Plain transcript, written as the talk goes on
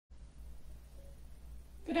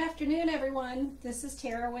Good afternoon, everyone. This is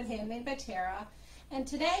Tara with Handmade by Tera, and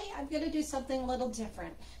today I'm going to do something a little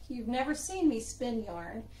different. You've never seen me spin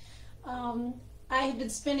yarn. I have been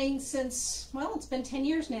spinning since, well, it's been 10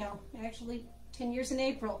 years now, actually 10 years in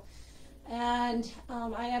April, and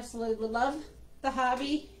I absolutely love the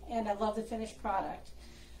hobby and I love the finished product.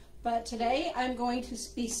 But today I'm going to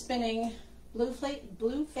be spinning blue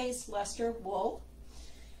face Leicester wool,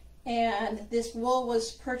 and this wool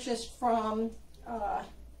was purchased from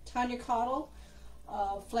Tanya Cottle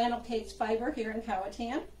of Flannel Cakes Fiber here in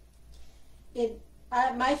Powhatan.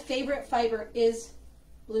 My favorite fiber is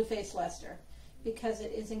blue face Leicester because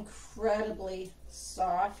it is incredibly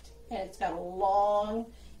soft and it's got a long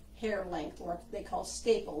hair length, or they call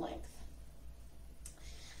staple length.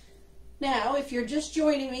 Now, if you're just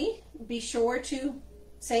joining me, be sure to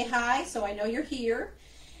say hi so I know you're here.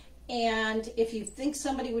 And if you think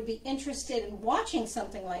somebody would be interested in watching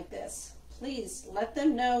something like this, please let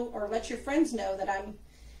them know, or let your friends know that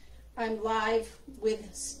I'm live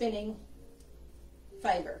with spinning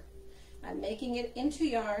fiber. I'm making it into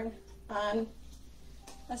yarn on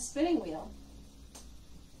a spinning wheel.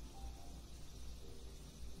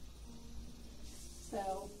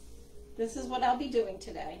 So this is what I'll be doing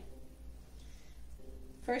today.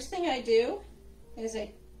 First thing I do is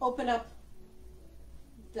I open up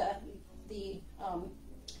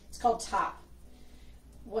it's called top.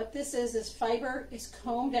 What this is fiber is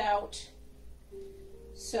combed out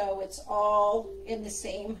so it's all in the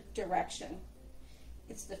same direction.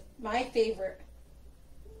 It's my favorite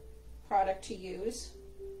product to use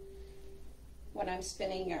when I'm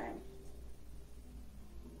spinning yarn.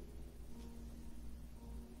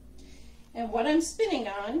 And what I'm spinning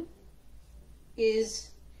on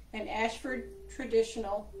is an Ashford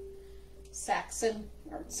Traditional Saxon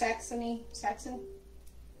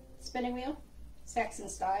spinning wheel. Saxon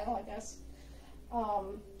style, I guess.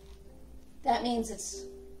 That means it's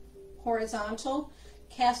horizontal.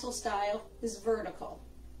 Castle style is vertical.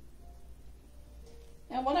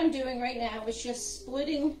 And what I'm doing right now is just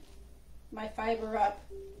splitting my fiber up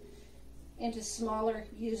into smaller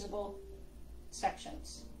usable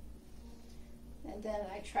sections. And then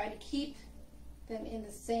I try to keep them in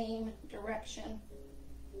the same direction.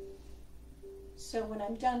 So when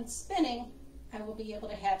I'm done spinning, I will be able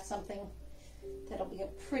to have something that'll be a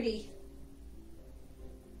pretty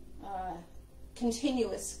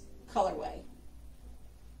continuous colorway.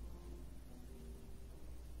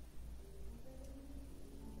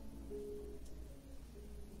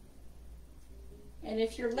 And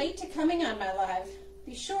if you're late to coming on my live,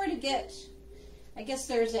 be sure to get, I guess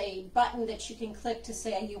there's a button that you can click to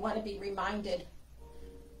say you want to be reminded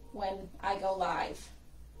when I go live,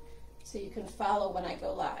 so you can follow when I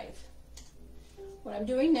go live. What I'm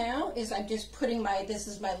doing now is I'm just putting this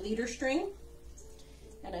is my leader string,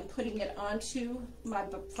 and I'm putting it onto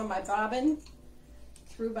from my bobbin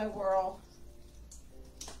through my whirl.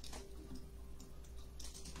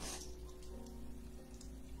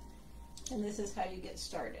 And this is how you get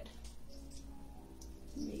started.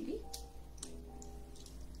 Maybe.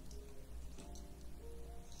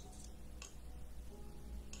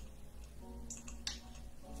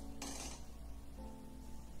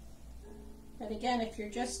 But again, if you're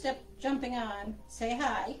just jumping on, say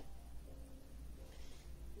hi.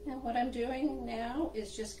 And what I'm doing now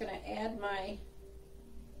is just going to add my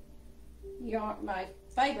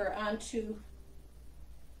fiber onto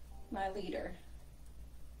my leader.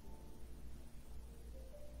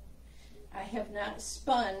 I have not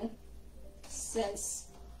spun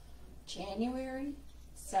since January,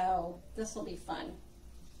 so this will be fun.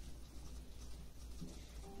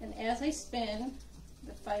 And as I spin,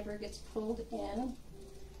 the fiber gets pulled in,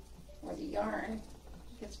 or the yarn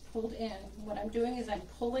gets pulled in. What I'm doing is I'm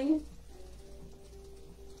pulling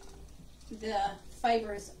the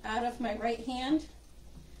fibers out of my right hand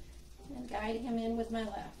and guiding them in with my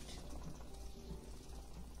left.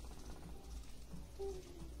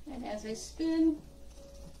 And as I spin,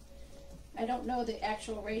 I don't know the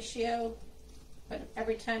actual ratio, but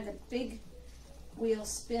every time the big wheel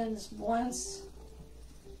spins once,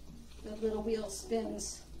 the little wheel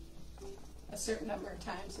spins a certain number of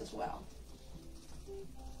times as well.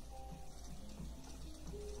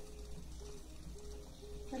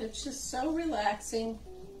 But it's just so relaxing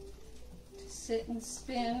to sit and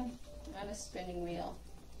spin on a spinning wheel.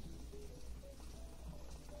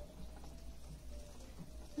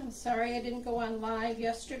 I'm sorry I didn't go on live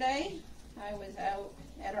yesterday. I was out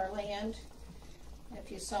at our land. If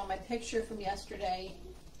you saw my picture from yesterday,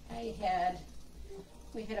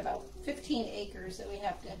 we had about 15 acres that we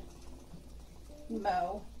have to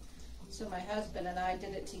mow. So my husband and I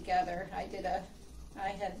did it together. I did a I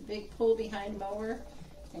had the big pull behind mower,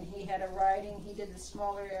 and he had a riding. He did the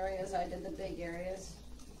smaller areas, I did the big areas.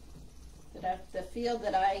 The field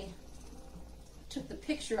that I took the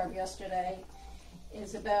picture of yesterday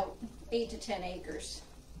is about 8 to 10 acres.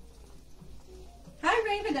 Hi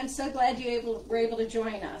Raven, I'm so glad you were able to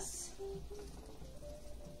join us.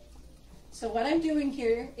 So what I'm doing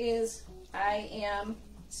here is I am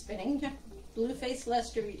spinning blue-faced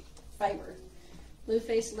Leicester fiber.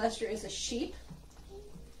 Blue-faced Leicester is a sheep,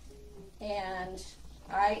 and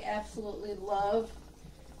I absolutely love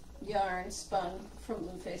yarn spun from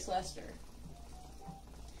blue-faced Leicester.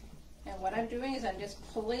 And what I'm doing is I'm just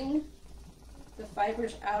pulling the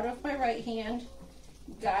fibers out of my right hand,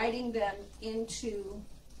 guiding them into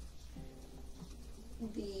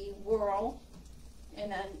the whorl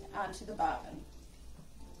and then onto the bobbin.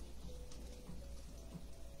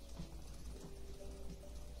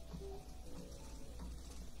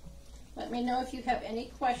 Let me know if you have any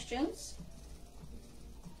questions.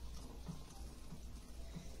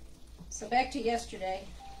 So back to yesterday,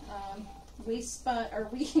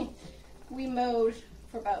 we mowed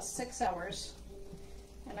for about 6 hours,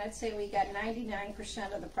 and I'd say we got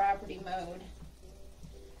 99% of the property mowed.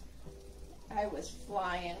 I was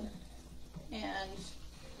flying, and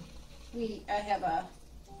I have a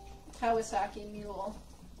Kawasaki mule.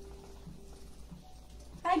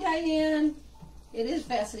 Hi Diane! It is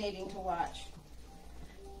fascinating to watch.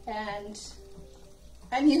 And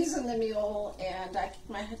I'm using the mule, and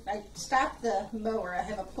I stopped the mower. I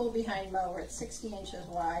have a pull behind mower. It's 60 inches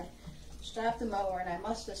wide. Stopped the mower, and I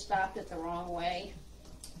must have stopped it the wrong way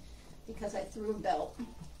because I threw a belt.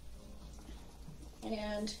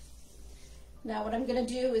 And now what I'm going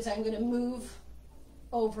to do is I'm going to move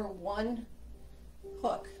over one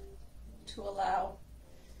hook to allow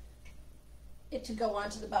it to go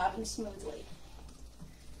onto the bobbin smoothly.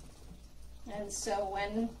 And so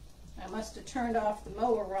when I must have turned off the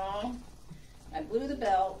mower wrong, I blew the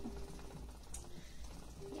belt,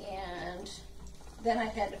 and then I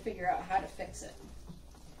had to figure out how to fix it.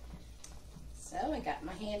 So I got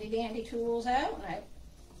my handy dandy tools out, and I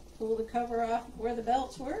pulled the cover off where the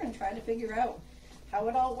belts were and tried to figure out how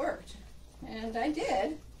it all worked. And I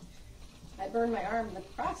did. I burned my arm in the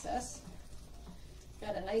process.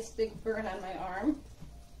 Got a nice big burn on my arm.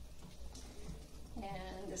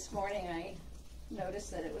 And this morning I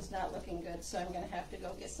noticed that it was not looking good, so I'm going to have to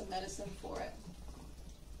go get some medicine for it.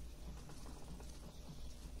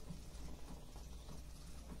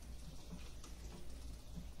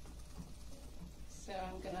 So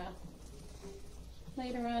I'm going to,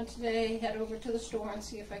 later on today, head over to the store and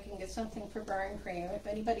see if I can get something for burn cream. If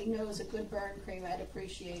anybody knows a good burn cream, I'd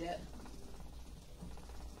appreciate it.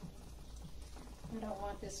 I don't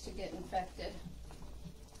want this to get infected.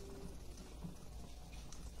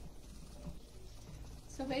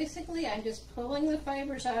 So basically, I'm just pulling the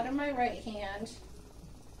fibers out of my right hand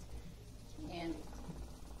and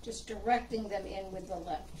just directing them in with the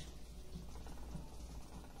left.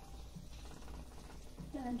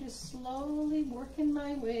 And I'm just slowly working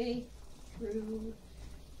my way through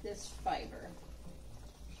this fiber.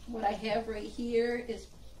 What I have right here is,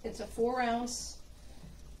 it's a 4-ounce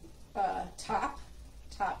top.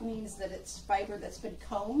 Top means that it's fiber that's been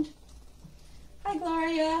combed. Hi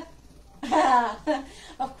Gloria!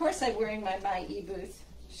 Of course I'm wearing my eBooth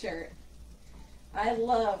shirt. I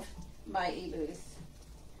love my eBooth.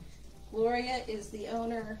 Gloria is the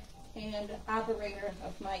owner and operator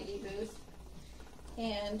of my eBooth,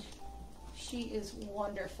 and she is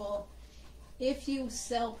wonderful. If you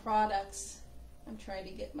sell products, I'm trying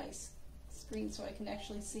to get my screen so I can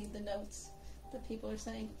actually see the notes that people are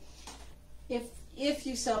saying. If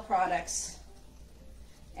you sell products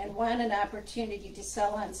and want an opportunity to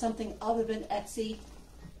sell on something other than Etsy,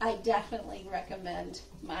 I definitely recommend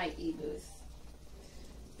my eBooth,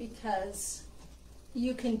 because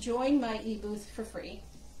you can join my eBooth for free.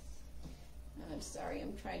 I'm sorry,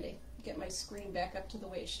 I'm trying to get my screen back up to the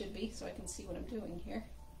way it should be so I can see what I'm doing here.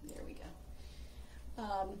 There we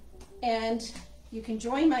go. And you can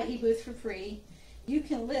join my eBooth for free. You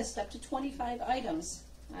can list up to 25 items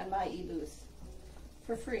on my eBooth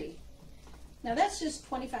for free. Now that's just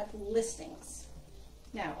 25 listings.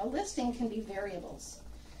 Now a listing can be variables.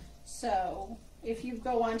 So if you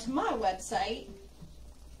go onto my website,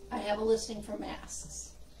 I have a listing for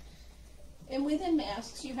masks. And within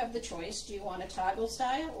masks you have the choice, do you want a toggle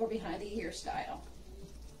style or behind the ear style?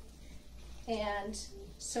 And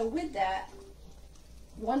so with that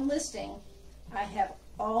one listing, I have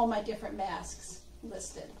all my different masks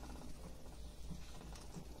listed.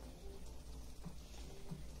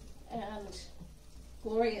 And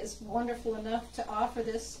Gloria is wonderful enough to offer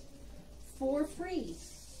this for free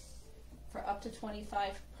for up to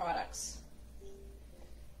 25 products.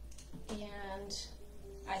 And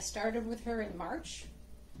I started with her in March.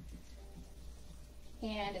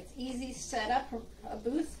 And it's easy to set up a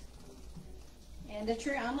booth and it's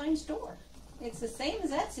your online store. It's the same as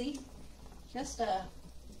Etsy, just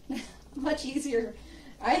much easier,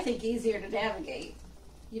 I think easier to navigate.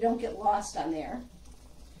 You don't get lost on there.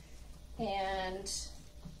 And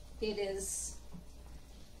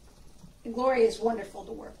Gloria is wonderful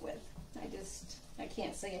to work with. I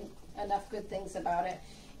can't say enough good things about it.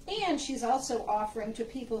 And she's also offering to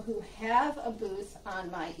people who have a booth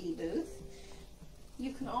on my e-booth.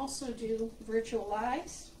 You can also do virtual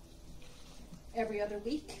lives every other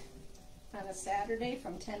week on a Saturday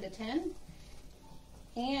from 10 to 10.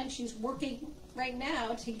 And she's working right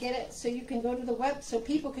now to get it so you can go to the so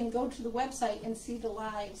people can go to the website and see the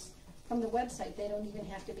lives from the website. They don't even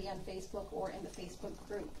have to be on Facebook or in the Facebook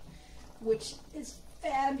group, which is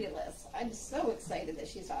fabulous. I'm so excited that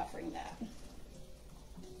she's offering that.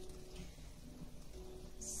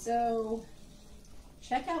 So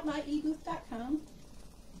check out myebooth.com.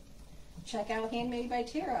 Check out Handmade by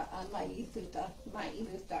Tera on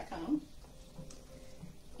myebooth.com.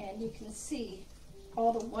 And you can see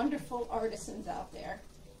all the wonderful artisans out there.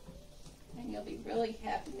 And you'll be really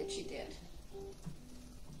happy that you did.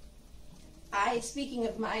 Speaking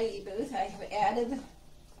of my e-booth, I have added,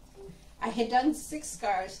 I had done 6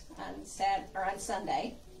 scarves on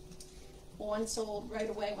Sunday. One sold right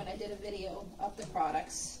away when I did a video of the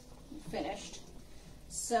products finished.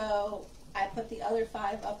 So I put the other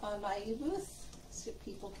 5 up on my e-booth so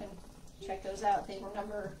people can check those out. They were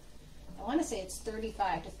number, I want to say it's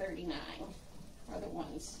 35 to 39 are the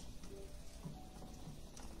ones.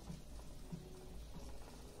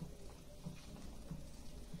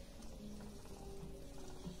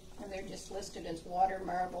 And they're just listed as water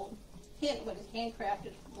marbled,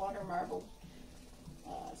 handcrafted water marbled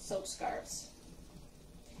silk scarves.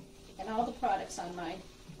 And all the products on my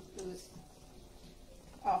booth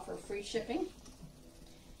offer free shipping,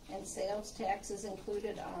 and sales tax is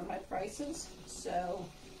included on my prices. So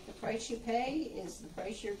the price you pay is the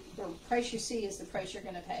price price you see is the price you're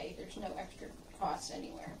going to pay. There's no extra cost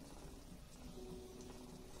anywhere.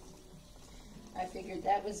 I figured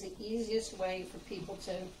that was the easiest way for people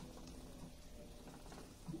to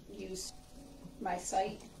use my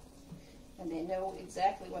site, and they know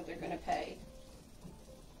exactly what they're going to pay.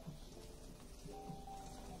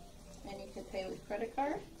 And you can pay with credit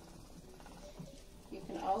card. You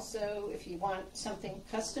can also, if you want something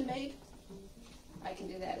custom made, I can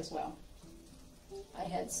do that as well. I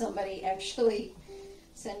had somebody actually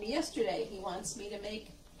send me yesterday, he wants me to make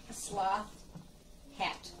a sloth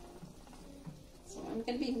hat. So I'm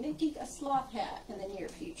going to be making a sloth hat in the near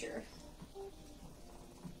future.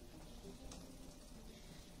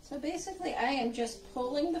 So basically I am just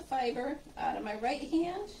pulling the fiber out of my right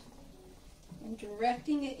hand and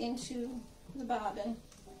directing it into the bobbin,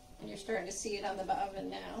 and you're starting to see it on the bobbin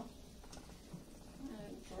now.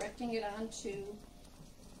 I'm directing it onto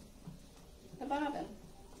the bobbin,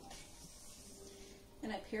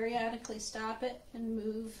 and I periodically stop it and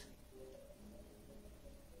move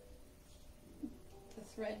the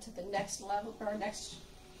thread to the next level or next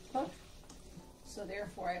hook, so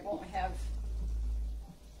therefore I won't have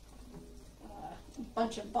a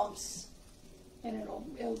bunch of bumps, and it'll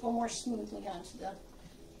go more smoothly onto the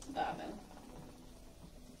bobbin.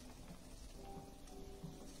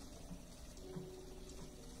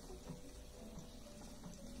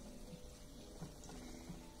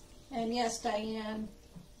 And yes, Diane,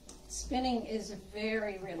 spinning is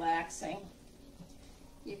very relaxing.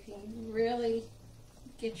 You can really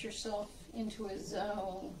get yourself into a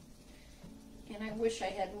zone, and I wish I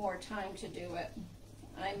had more time to do it.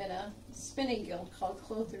 I'm in a spinning guild called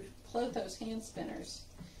Clotho's Hand Spinners,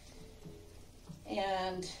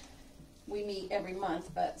 and we meet every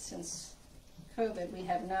month, but since COVID we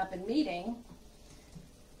have not been meeting,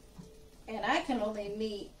 and I can only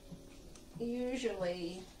meet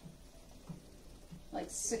usually like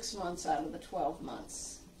 6 months out of the 12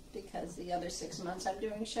 months, because the other 6 months I'm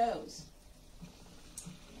doing shows.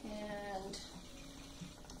 And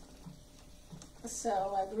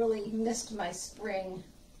so I've really missed my spring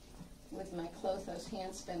with my Clotho's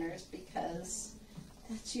Hand Spinners, because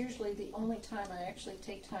that's usually the only time I actually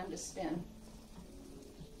take time to spin.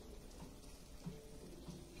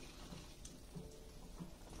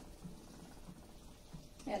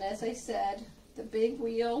 And as I said, the big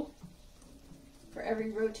wheel, for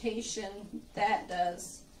every rotation that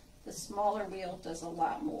does, the smaller wheel does a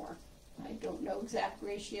lot more. I don't know exact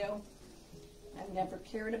ratio. I've never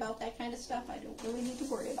cared about that kind of stuff. I don't really need to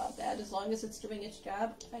worry about that. As long as it's doing its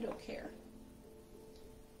job, I don't care.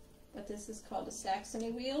 But this is called a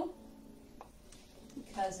Saxony wheel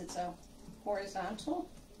because it's a horizontal.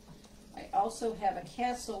 I also have a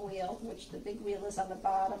castle wheel, which the big wheel is on the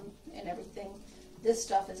bottom and everything. This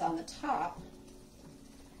stuff is on the top.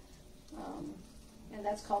 And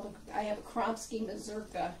that's called, I have a Kromsky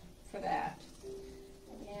mazurka for that.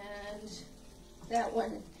 And that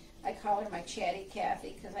one, I call her my chatty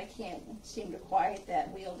Cathy because I can't seem to quiet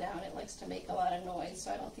that wheel down. It likes to make a lot of noise,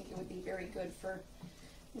 so I don't think it would be very good for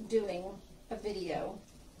doing a video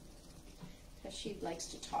because she likes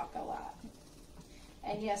to talk a lot.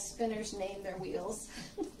 And yes, spinners name their wheels.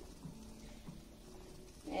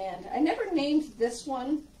 And I never named this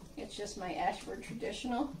one. It's just my Ashford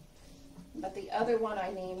Traditional. But the other one I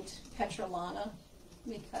named Petrolana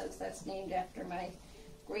because that's named after my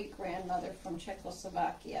great-grandmother from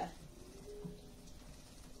Czechoslovakia.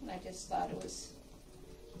 And I just thought it was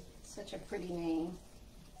such a pretty name.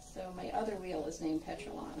 So my other wheel is named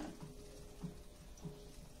Petrolana.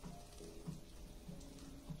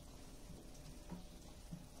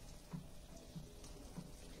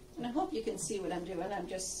 And I hope you can see what I'm doing. I'm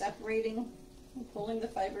just separating and pulling the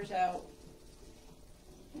fibers out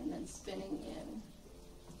and then spinning in.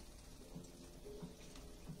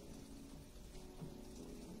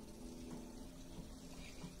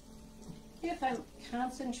 If I'm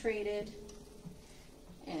concentrated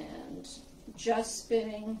and just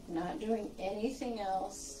spinning, not doing anything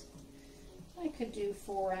else, I could do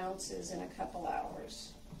 4 ounces in a couple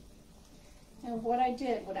hours. And what I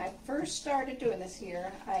did when I first started doing this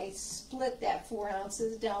here, I split that 4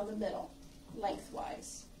 ounces down the middle,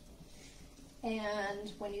 lengthwise.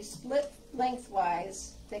 And when you split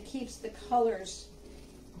lengthwise, that keeps the colors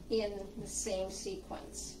in the same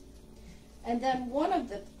sequence. And then one of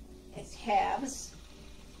the halves,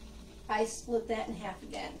 I split that in half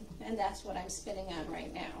again, and that's what I'm spinning on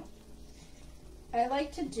right now. I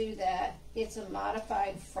like to do that. It's a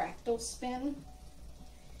modified fractal spin,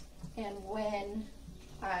 and when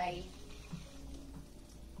I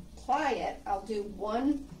apply it, I'll do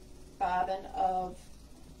one bobbin of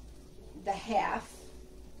the half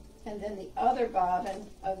and then the other bobbin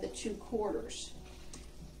of the 2/4.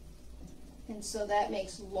 And so that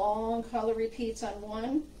makes long color repeats on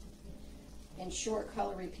one and short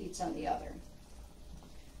color repeats on the other.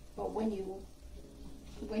 But when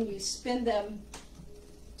you spin them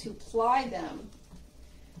to ply them,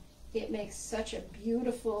 it makes such a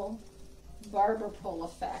beautiful barber pole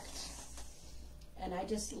effect. And I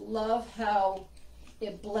just love how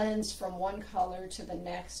it blends from one color to the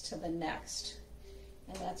next to the next.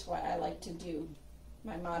 And that's why I like to do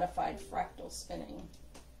my modified fractal spinning.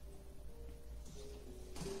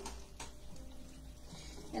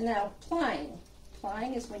 And now plying.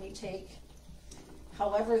 Plying is when you take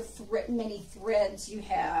however many threads you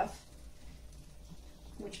have,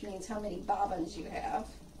 which means how many bobbins you have,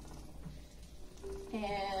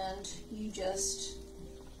 and you just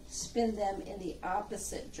spin them in the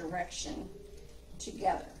opposite direction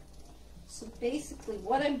together. So basically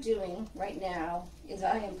what I'm doing right now is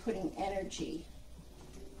I am putting energy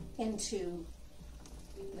into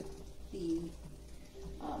the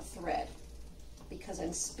thread because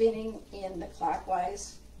I'm spinning in the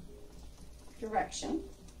clockwise direction,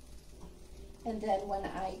 and then when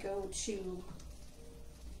I go to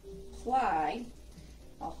ply,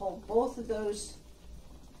 I'll hold both of those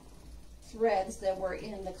threads that were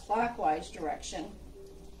in the clockwise direction,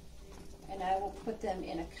 and I will put them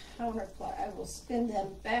in a counterclockwise. I will spin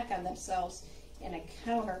them back on themselves in a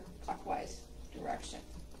counterclockwise direction.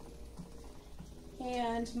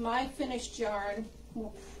 And my finished yarn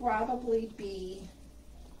will probably be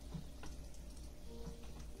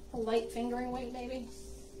a light fingering weight, maybe.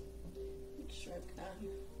 Make sure I've got.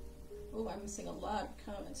 Oh, I'm missing a lot of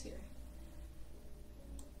comments here.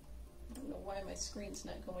 I don't know why my screen's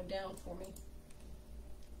not going down for me.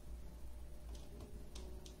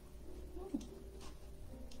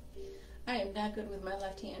 I am not good with my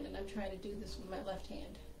left hand, and I'm trying to do this with my left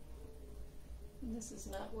hand. And this is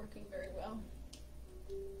not working very well.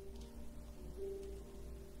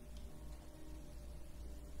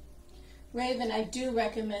 Raven, I do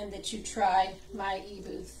recommend that you try my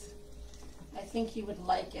e-booth. I think you would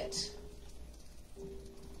like it.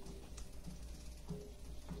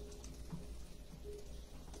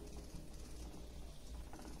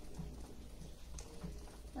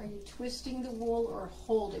 Are you twisting the wool or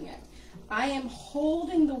holding it? I am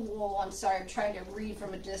holding the wool. I'm sorry, I'm trying to read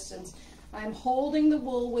from a distance. I'm holding the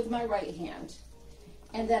wool with my right hand,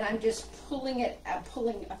 and then I'm just pulling it,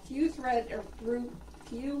 pulling a few threads or through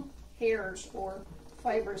few hairs or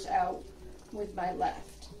fibers out with my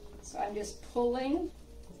left. So I'm just pulling.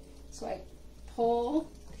 So I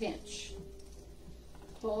pull, pinch,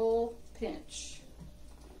 pull, pinch,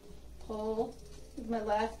 pull with my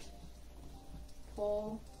left,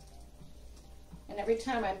 pull. And every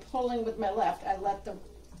time I'm pulling with my left, I let the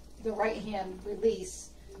right hand release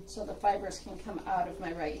so the fibers can come out of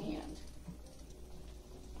my right hand.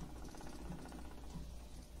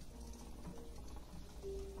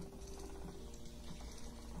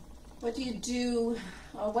 What do you do,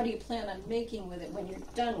 or what do you plan on making with it when you're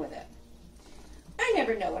done with it? I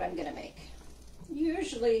never know what I'm going to make.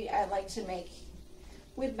 Usually I like to make,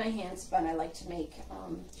 with my hand spun, I like to make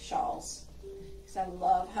shawls, because I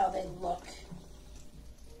love how they look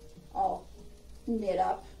all knit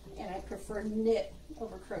up, and I prefer knit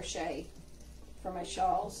over crochet for my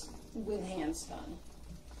shawls with hand spun,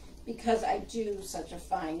 because I do such a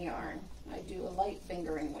fine yarn. I do a light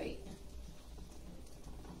fingering weight.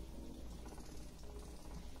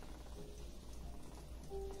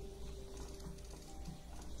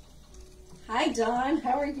 Hi Dawn,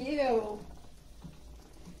 how are you?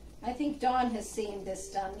 I think Dawn has seen this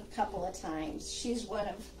done a couple of times. She's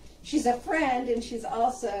a friend, and she's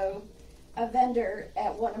also a vendor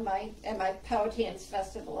at my Powhatan's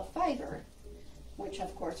Festival of Fiber, which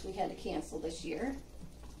of course we had to cancel this year.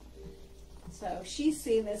 So she's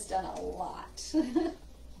seen this done a lot.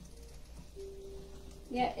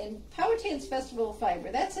 Yeah, and Powhatan's Festival of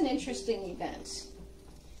Fiber, that's an interesting event.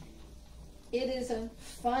 It is a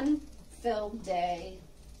fun-filled day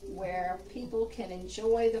where people can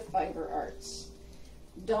enjoy the fiber arts.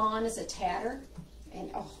 Dawn is a tatter,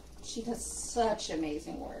 and oh, she does such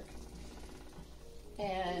amazing work.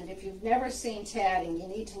 And if you've never seen tatting, you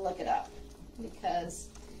need to look it up, because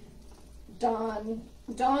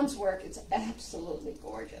Dawn's work is absolutely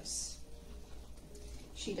gorgeous.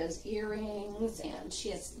 She does earrings, and she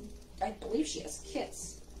has, I believe she has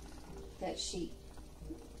kits that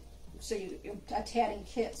a tatting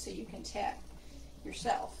kit so you can tat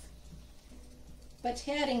yourself. But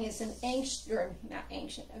tatting is an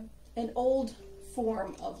old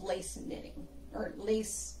form of lace knitting, or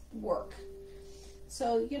lace work.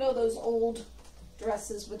 So, you know those old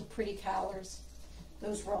dresses with the pretty collars?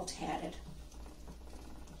 Those were all tatted.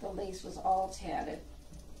 The lace was all tatted.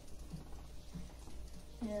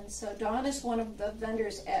 And so Dawn is one of the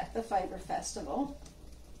vendors at the Fiber Festival.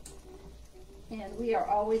 And we are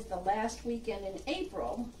always the last weekend in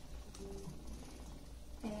April.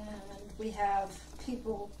 And we have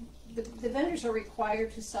people, the vendors are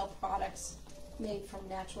required to sell products made from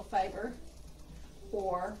natural fiber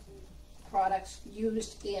or products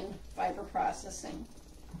used in fiber processing.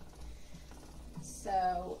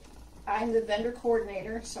 So I'm the vendor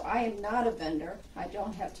coordinator, so I am not a vendor. I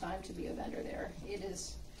don't have time to be a vendor there. It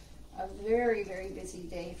is a very, very busy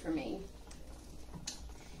day for me.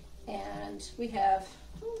 And we have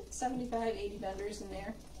 75, 80 vendors in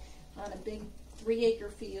there on a big 3-acre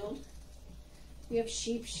field. We have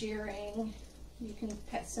sheep shearing. You can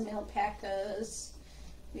pet some alpacas.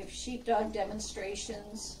 We have sheepdog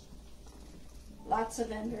demonstrations. Lots of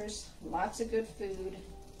vendors, lots of good food,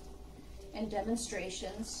 and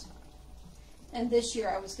demonstrations. And this year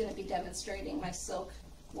I was going to be demonstrating my silk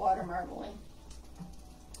water marbling.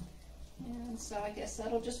 And so I guess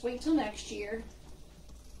that'll just wait till next year.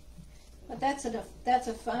 But that's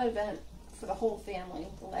a fun event for the whole family,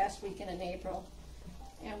 the last weekend in April.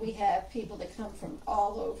 And we have people that come from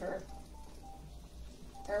all over.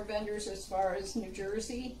 Our vendors as far as New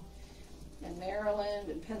Jersey, and Maryland,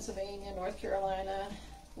 and Pennsylvania, North Carolina,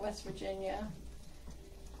 West Virginia,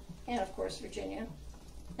 and of course Virginia.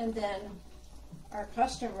 And then our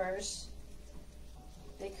customers,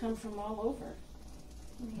 they come from all over.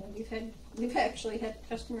 I mean, we've actually had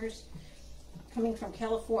customers coming from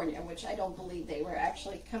California, which I don't believe they were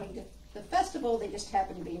actually coming to the festival. They just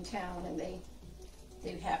happened to be in town, and they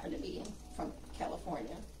happened to be from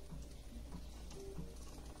California.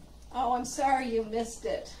 Oh, I'm sorry you missed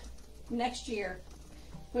it. Next year.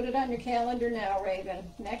 Put it on your calendar now, Raven.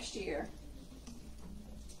 Next year.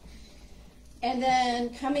 And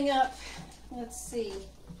then coming up, let's see,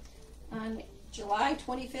 on July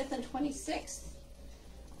 25th and 26th,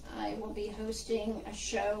 I will be hosting a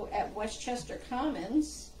show at Westchester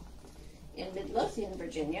Commons in Midlothian,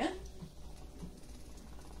 Virginia.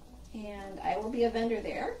 And I will be a vendor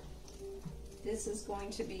there. This is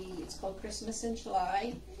going to be, it's called Christmas in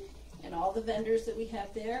July. And all the vendors that we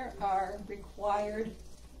have there are required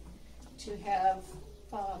to have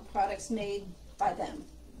products made by them.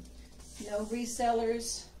 No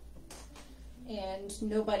resellers and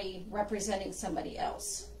nobody representing somebody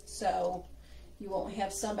else. So You won't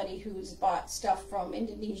have somebody who's bought stuff from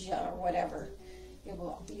Indonesia or whatever. It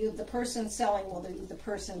will, the person selling will be the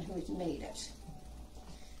person who's made it.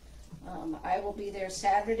 I will be there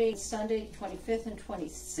Saturday, Sunday, 25th and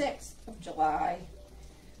 26th of July.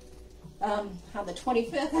 On the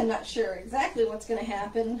 25th, I'm not sure exactly what's going to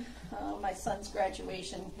happen. My son's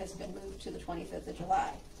graduation has been moved to the 25th of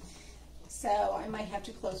July. So I might have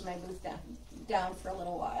to close my booth down for a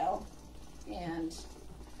little while and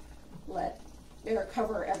let Tera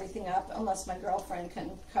cover everything up, unless my girlfriend can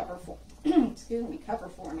cover for cover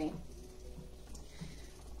for me.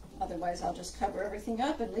 Otherwise, I'll just cover everything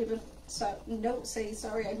up and leave a note saying,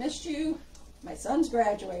 sorry I missed you, my son's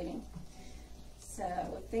graduating. So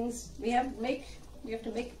we have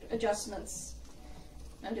to make adjustments.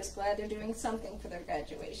 I'm just glad they're doing something for their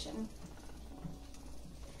graduation.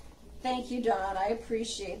 Thank you, Dawn. I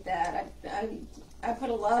appreciate that. I put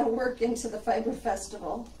a lot of work into the Fiber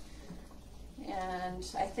Festival, and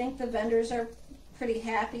I think the vendors are pretty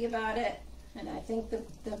happy about it, and I think the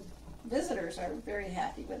visitors are very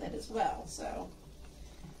happy with it as well. So,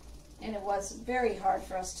 and it was very hard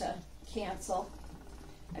for us to cancel.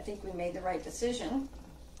 I think we made the right decision.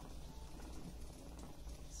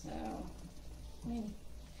 So, I mean,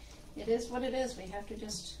 it is what it is. We have to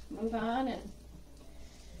just move on, and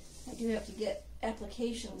I do have to get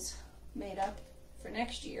applications made up for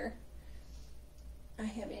next year. I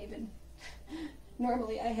haven't even,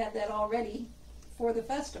 normally I had that already for the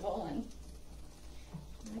festival, and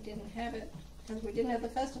I didn't have it because we didn't have the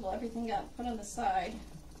festival. Everything got put on the side,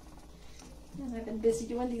 and I've been busy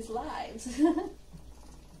doing these lives.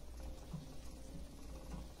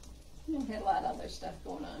 And had a lot of other stuff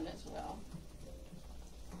going on as well.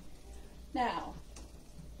 Now,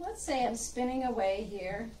 let's say I'm spinning away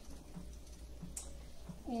here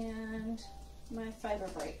and my fiber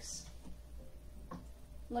breaks.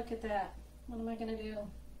 Look at that. What am I going to do?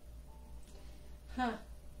 Huh.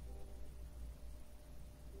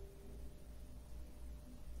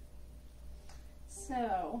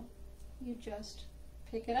 So, you just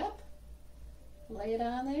pick it up, lay it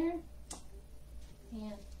on there,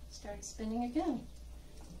 and start spinning again.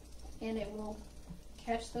 And it will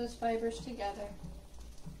catch those fibers together.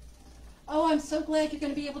 Oh, I'm so glad you're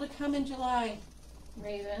going to be able to come in July,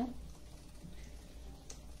 Raven.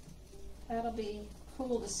 That'll be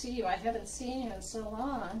cool to see you. I haven't seen you in so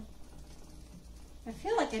long. I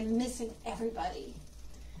feel like I'm missing everybody.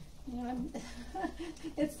 You know,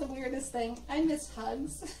 it's the weirdest thing. I miss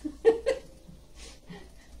hugs.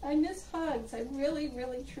 I miss hugs. I really,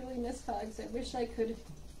 really, truly miss hugs. I wish I could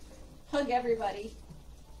hug everybody.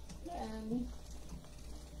 And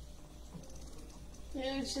you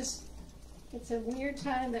know, it's a weird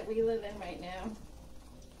time that we live in right now.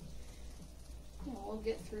 You know, we'll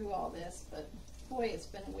get through all this, but boy, it's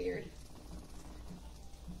been weird.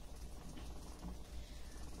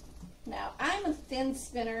 Now, I'm a thin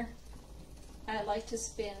spinner. I like to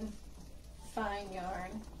spin fine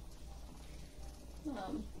yarn.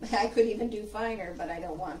 I could even do finer, but I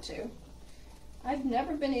don't want to. I've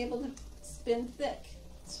never been able to spin thick,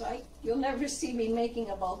 so you'll never see me making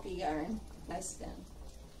a bulky yarn I spin.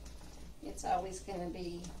 It's always going to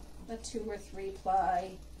be a 2 or 3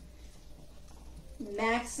 ply.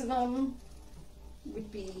 Maximum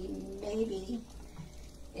would be maybe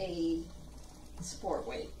a sport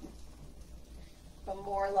weight, but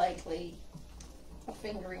more likely a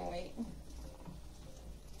fingering weight.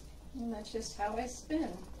 And that's just how I spin.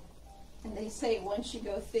 And they say once you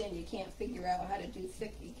go thin, you can't figure out how to do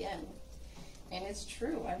thick again. And it's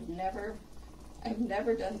true. I've never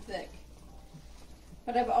done thick.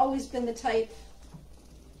 But I've always been the type,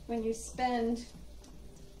 when you spend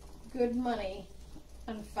good money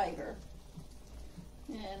on fiber,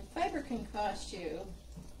 and fiber can cost you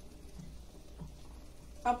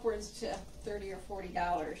upwards to $30 or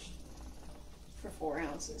 $40 for 4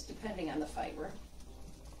 ounces, depending on the fiber.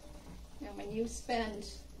 And when you spend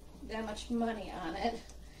that much money on it,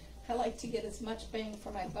 I like to get as much bang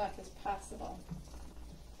for my buck as possible.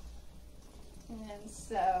 And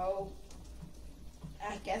so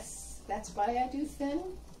I guess that's why I do thin,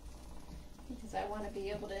 because I want to be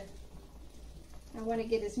able to, I want to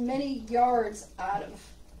get as many yards out of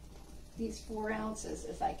these 4 ounces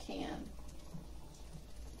as I can.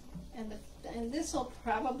 And this will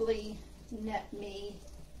probably net me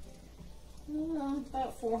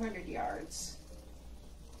about 400 yards.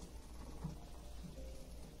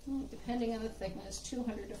 Depending on the thickness,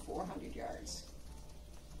 200 to 400 yards.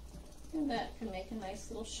 And that can make a nice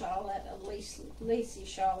little shawlette, a lacy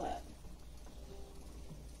shawlette.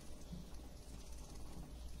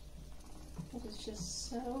 It is just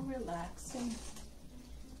so relaxing.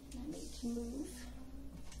 I need to move.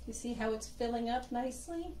 You see how it's filling up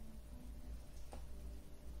nicely?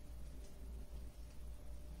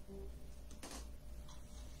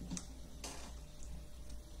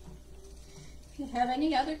 If you have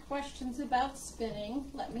any other questions about spinning,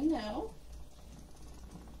 let me know.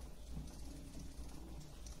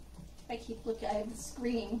 I keep looking, I have a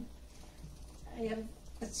screen. I have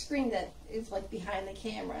a screen that is like behind the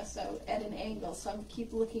camera, so at an angle, so I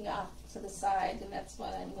keep looking off to the side, and that's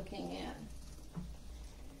what I'm looking at.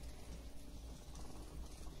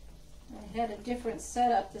 I had a different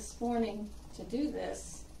setup this morning to do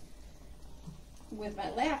this with my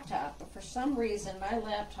laptop, but for some reason my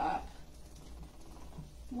laptop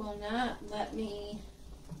will not let me.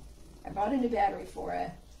 I bought a new battery for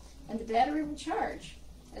it, and the battery will charge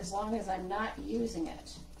as long as I'm not using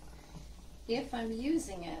it. If I'm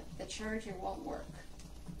using it, the charger won't work,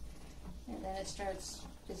 and then it starts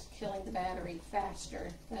just killing the battery faster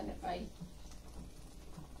than if I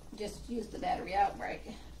just use the battery outright.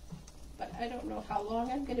 But I don't know how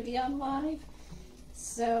long I'm going to be on live,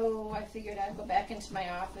 so I figured I'd go back into my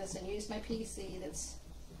office and use my PC that's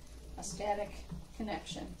a static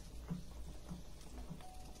connection.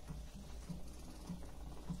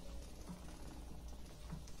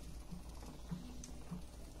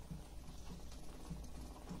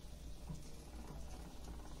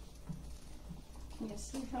 Can you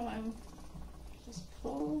see how I'm just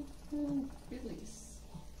pull and release?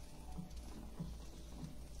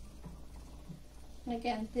 And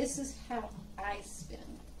again, this is how I spin.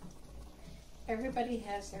 Everybody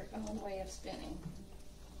has their own way of spinning.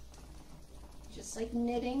 Just like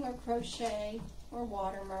knitting or crochet or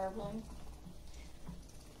water marbling.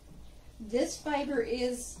 This fiber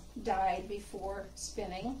is dyed before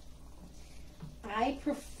spinning. I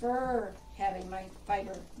prefer having my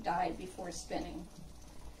fiber dyed before spinning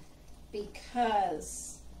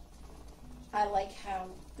because I like how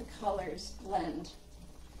the colors blend.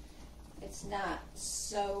 It's not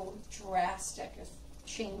so drastic as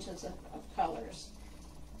changes of colors.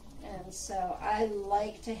 And so I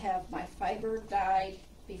like to have my fiber dyed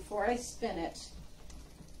before I spin it,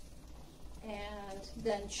 and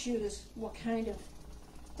then choose what kind of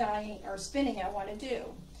dyeing or spinning I want to do.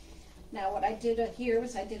 Now what I did here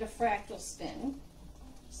was I did a fractal spin.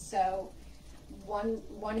 So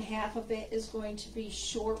one half of it is going to be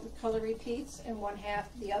short color repeats, and one half,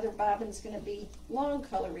 the other bobbin, is going to be long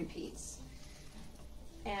color repeats.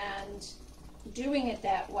 And doing it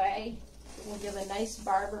that way will give a nice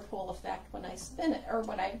barber pole effect when I spin it, or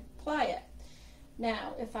when I apply it.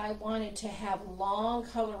 Now, if I wanted to have long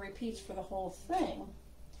color repeats for the whole thing,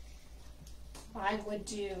 I would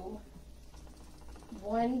do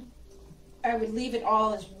I would leave it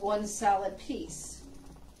all as one solid piece,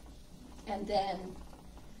 and then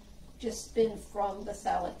just spin from the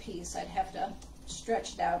solid piece. I'd have to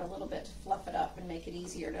stretch it out a little bit to fluff it up and make it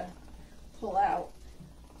easier to pull out.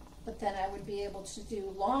 But then I would be able to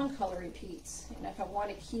do long color repeats. And if I want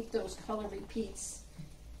to keep those color repeats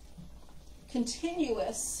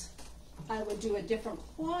continuous, I would do a different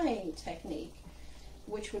plying technique,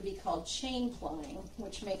 which would be called chain plying,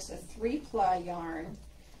 which makes a 3-ply yarn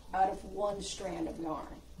out of one strand of yarn,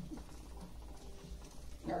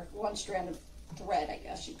 or one strand of thread, I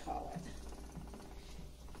guess you'd call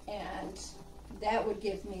it. And that would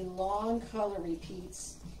give me long color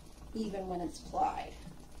repeats even when it's plied.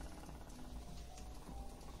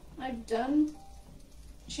 I've done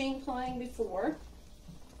chain plying before.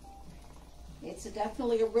 It's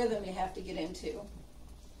definitely a rhythm you have to get into,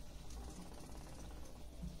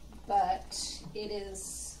 but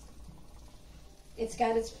it's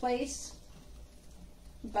got its place.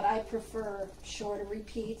 But I prefer shorter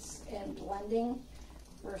repeats and blending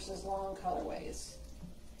versus long colorways.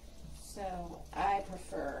 So I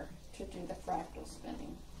prefer to do the fractal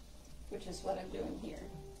spinning, which is what I'm doing here.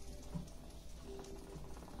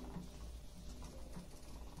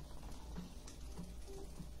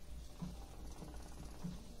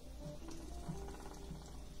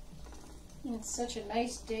 It's such a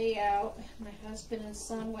nice day out. My husband and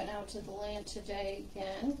son went out to the land today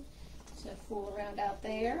again to fool around out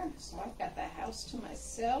there. So I've got the house to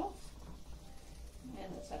myself.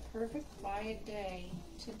 And it's a perfect quiet day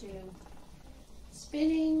to do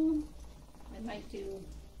spinning. I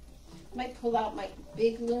might pull out my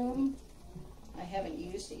big loom. I haven't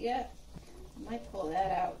used it yet. I might pull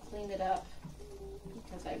that out, clean it up,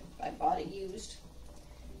 because I bought it used.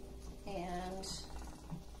 And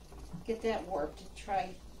get that warped.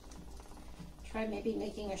 Try maybe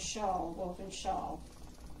making a shawl, woven shawl.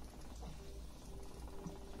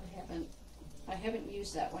 I haven't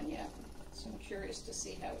used that one yet, so I'm curious to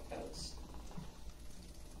see how it goes.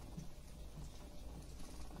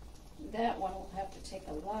 That one will have to take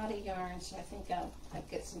a lot of yarn, so I think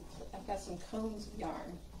I've got some cones of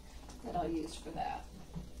yarn that I'll use for that.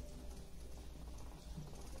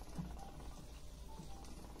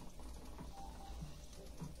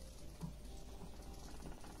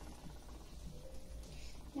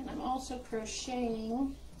 And I'm also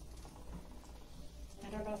crocheting. I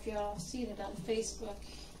don't know if you all have seen it on Facebook.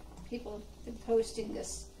 People have been posting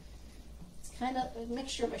this. It's kind of a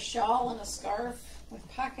mixture of a shawl and a scarf with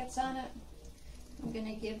pockets on it. I'm going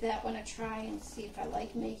to give that one a try and see if I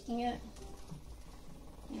like making it.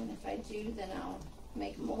 And if I do, then I'll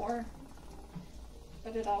make more.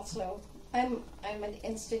 But it also, I'm an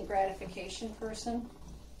instant gratification person,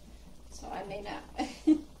 so I may not.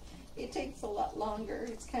 It takes a lot longer.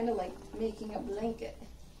 It's kind of like making a blanket.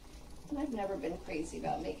 And I've never been crazy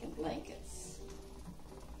about making blankets.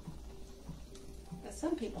 But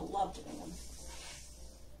some people love doing them.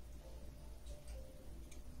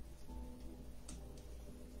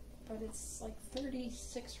 But it's like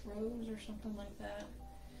 36 rows or something like that.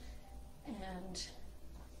 And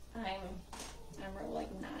I'm row like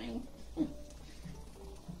 9.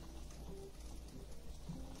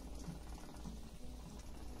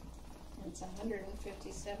 It's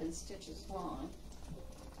 157 stitches long.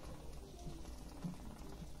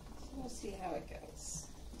 So we'll see how it goes.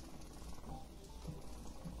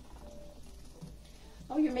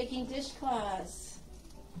 Oh, you're making dishcloths.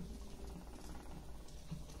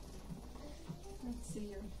 Let's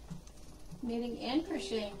see, you're knitting and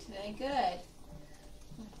crocheting today. Good.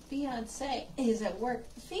 Fiance is at work.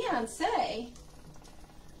 Fiance?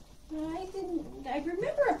 I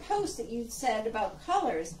remember a post that you said about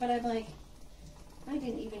colors, but I'm like, I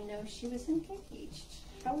didn't even know she was engaged.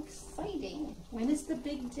 How exciting. When is the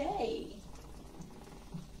big day?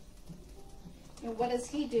 And what does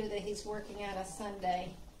he do that he's working on a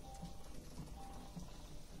Sunday?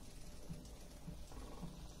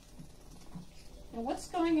 And what's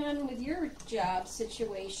going on with your job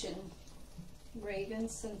situation, Raven,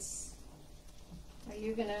 since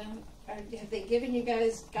have they given you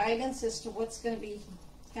guys guidance as to what's going to be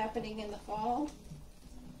happening in the fall?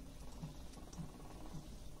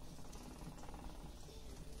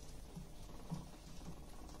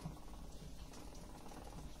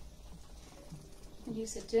 You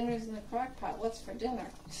said dinner's in the crock pot. What's for dinner?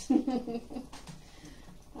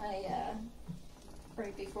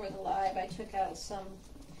 Right before the live, I took out some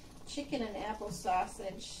chicken and apple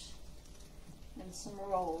sausage and some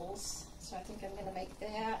rolls. So I think I'm going to make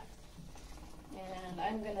that. And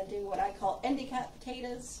I'm going to do what I call endicott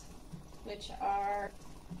potatoes, which are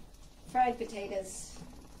fried potatoes.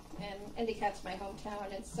 And Endicott's my hometown,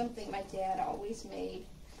 and it's something my dad always made.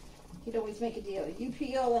 He'd always make a deal. You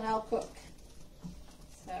peel and I'll cook.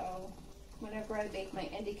 So whenever I make my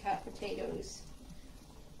endicott potatoes,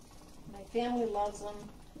 my family loves them,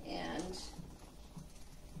 and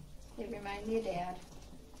they remind me of Dad.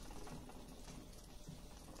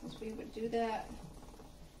 Because we would do that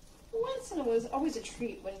once, and it was always a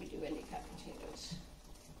treat when we do endicott potatoes.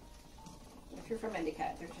 If you're from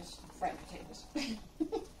Endicott, they're just fried potatoes.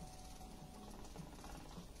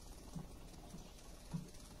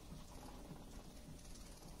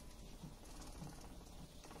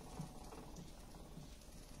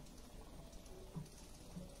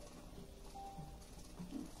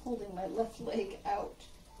 Holding my left leg out.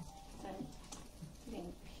 I'm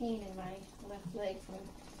getting pain in my left leg from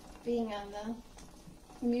being on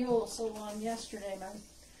the mule so long yesterday.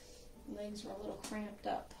 My legs were a little cramped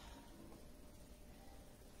up.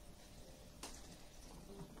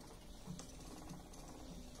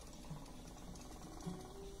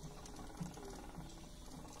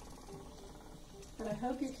 But I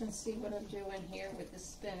hope you can see what I'm doing here with the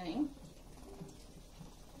spinning.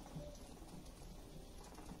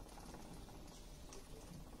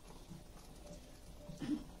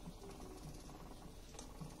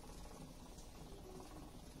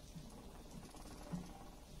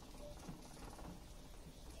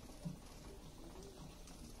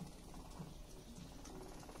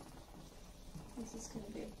 This is going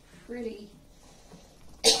to be a pretty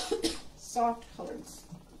soft colored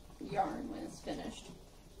yarn when it's finished.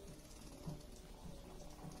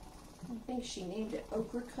 I think she named it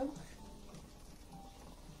Ochre Coke.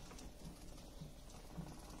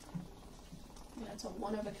 And that's a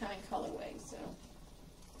one-of-a-kind colorway, so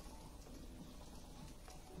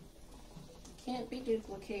can't be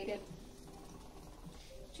duplicated.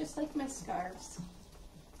 Just like my scarves.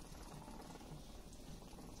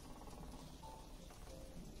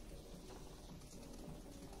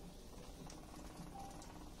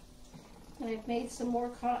 And I've made some more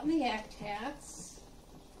cotton the act hats.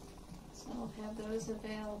 So I'll have those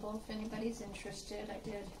available if anybody's interested.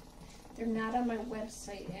 They're not on my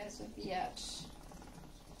website as of yet.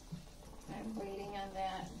 I'm waiting on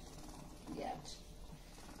that yet.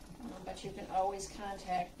 But you can always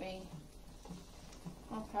contact me.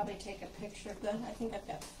 I'll probably take a picture of them. I think I've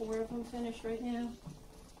got 4 of them finished right now.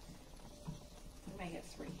 I might have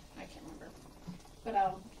 3. I can't remember. But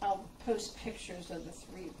I'll post pictures of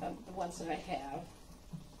the ones that I have.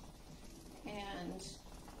 And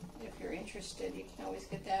if you're interested, you can always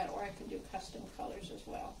get that, or I can do custom colors as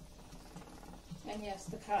well. And yes,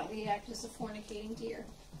 the act is a fornicating deer.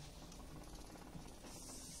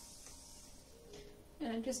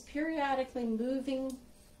 And I'm just periodically moving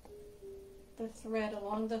the thread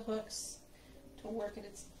along the hooks to work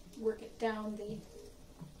it down the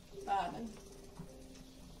bobbin.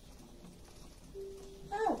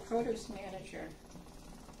 Oh, produce manager.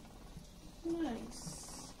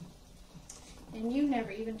 Nice. And you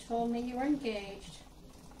never even told me you were engaged.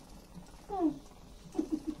 Oh.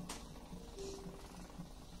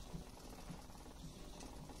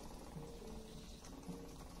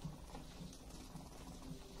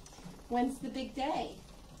 When's the big day?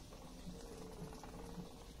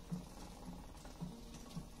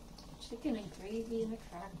 Chicken and gravy in the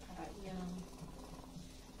crock pot, yum.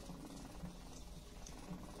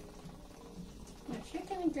 Now,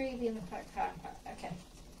 chicken and gravy in the crock pot, okay.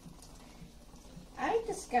 I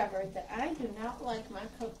discovered that I do not like my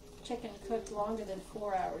chicken cooked longer than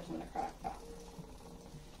 4 hours in the crock pot.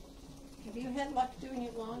 Have you had luck doing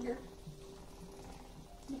it longer?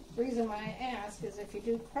 The reason why I ask is if you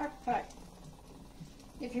do crock pot,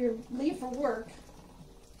 if you leave for work,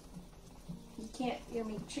 you can't,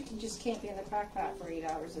 chicken just can't be in the crock pot for 8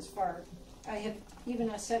 hours as far. Even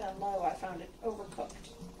I set on low, I found it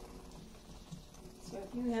overcooked. So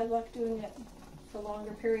if you had luck doing it for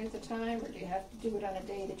longer periods of time, or do you have to do it on a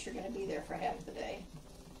day that you're going to be there for half the day?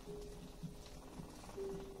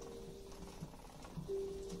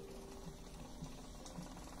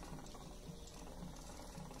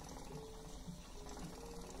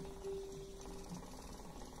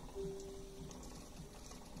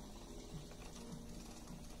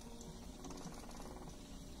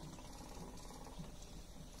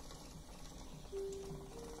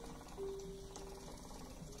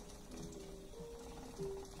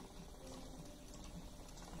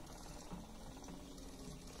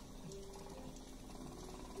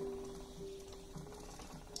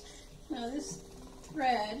 Now this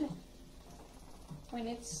thread, when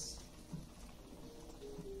it's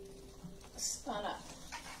spun up,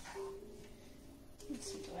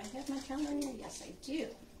 let's see, do I have my calendar here? Yes, I do.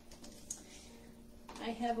 I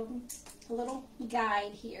have a little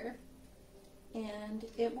guide here, and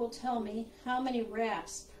it will tell me how many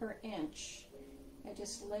wraps per inch. I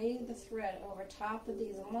just lay the thread over top of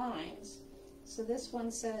these lines. So this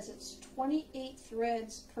one says it's 28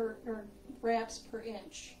 threads or wraps per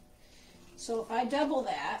inch. So if I double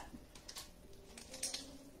that,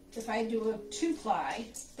 if I do a 2-ply,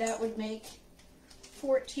 that would make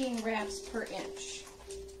 14 wraps per inch.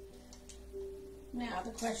 Now the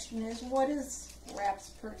question is, what is wraps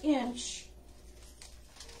per inch?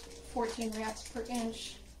 14 wraps per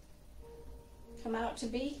inch come out to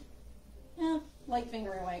be? Light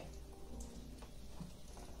fingering weight.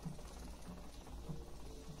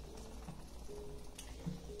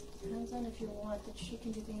 Depends on if you want the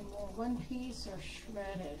chicken to be more one piece or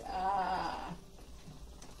shredded.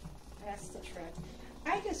 That's the trick.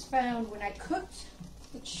 I just found when I cooked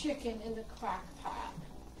the chicken in the crock pot,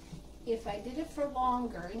 if I did it for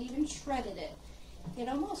longer and even shredded it, it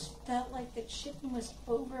almost felt like the chicken was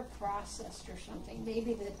over processed or something.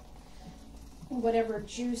 Maybe the whatever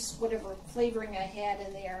juice, whatever flavoring I had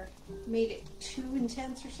in there made it too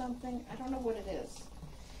intense or something. I don't know what it is.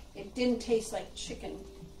 It didn't taste like chicken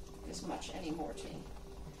as much anymore to me.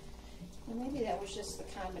 And maybe that was just the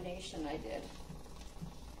combination I did.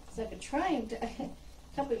 So I've been trying to, a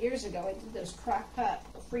couple of years ago I did those crock pot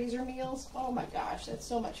freezer meals. Oh my gosh, that's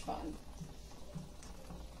so much fun.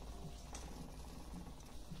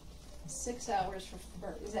 6 hours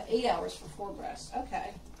or is that 8 hours for 4 breasts?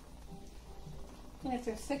 Okay. And if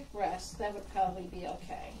they're thick breasts, that would probably be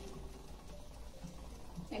okay.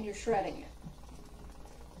 And you're shredding it.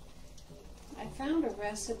 I found a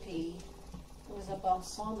recipe. It was a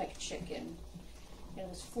balsamic chicken. It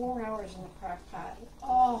was 4 hours in the crock pot.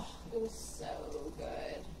 Oh, it was so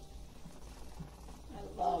good.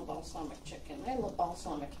 I love balsamic chicken. I love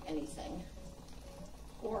balsamic anything.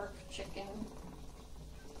 Pork, chicken,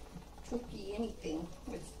 turkey, anything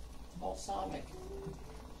with balsamic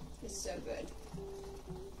is so good.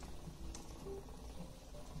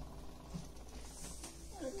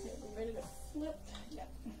 Okay. ready to flip. Yep.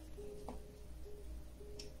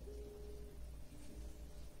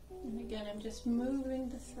 And again, I'm just moving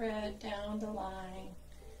the thread down the line.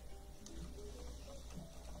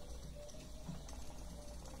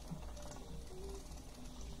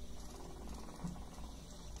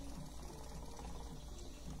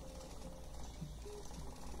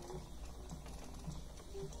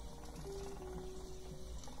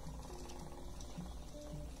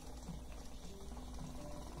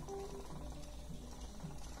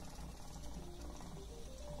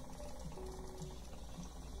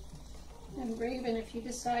 And Raven, if you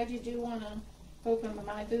decide you do want to open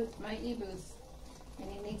my booth, my e-booth,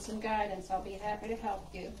 and you need some guidance, I'll be happy to help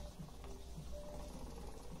you.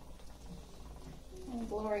 And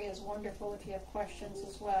Gloria is wonderful if you have questions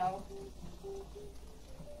as well.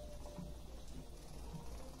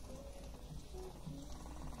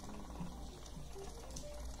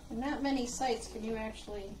 And not many sites can you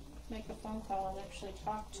actually make a phone call and actually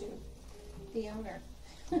talk to the owner.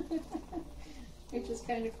 Which is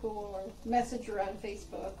kind of cool, or message her on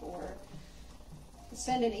Facebook, or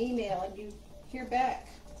send an email and you hear back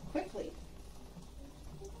quickly.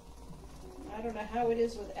 I don't know how it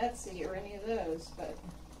is with Etsy or any of those, but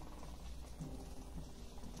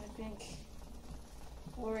I think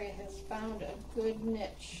Gloria has found a good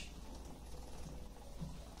niche.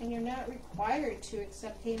 And you're not required to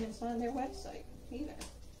accept payments on their website either.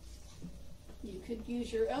 You could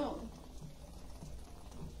use your own.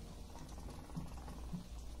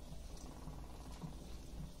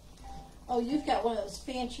 Oh, you've got one of those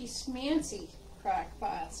fancy smancy crock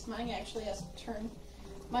pots. Mine actually has to turn,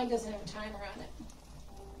 mine doesn't have a timer on it.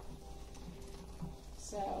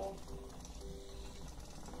 So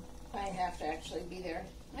I have to actually be there.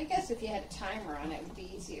 I guess if you had a timer on it, it would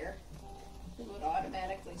be easier. It would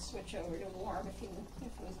automatically switch over to warm if it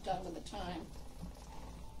was done with the time.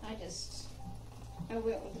 I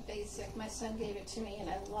went with the basic. My son gave it to me and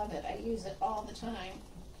I love it. I use it all the time.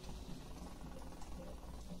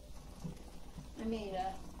 I made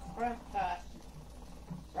a crock pot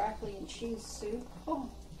broccoli and cheese soup. Oh,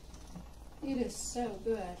 it is so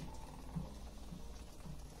good.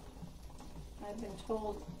 I've been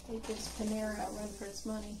told it gives Tera a run for its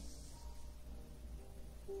money.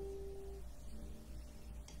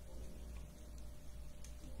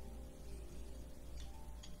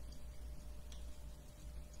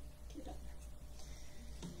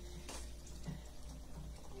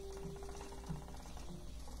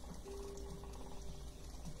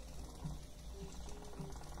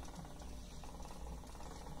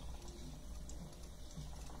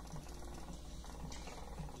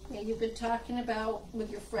 Yeah, you've been talking about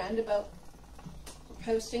with your friend about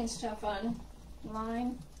posting stuff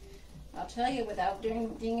online. I'll tell you, without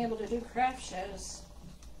being able to do craft shows,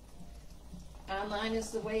 online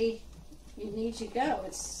is the way you need to go.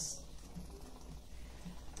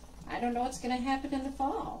 I don't know what's going to happen in the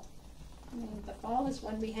fall. I mean, the fall is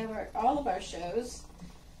when we have all of our shows,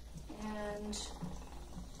 and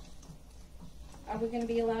are we going to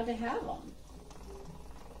be allowed to have them?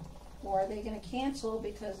 Or are they going to cancel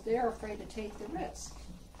because they're afraid to take the risk?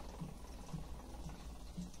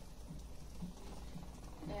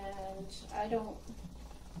 And I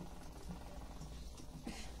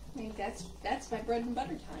mean, that's my bread and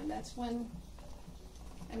butter time. That's when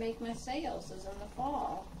I make my sales, is in the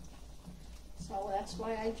fall. So that's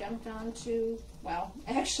why I jumped onto, well,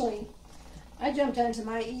 actually, I jumped onto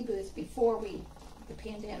my e-booth before the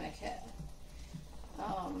pandemic hit.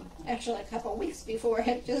 Actually, a couple weeks before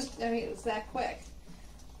it it was that quick.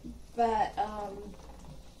 But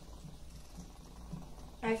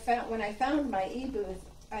when I found my e-booth,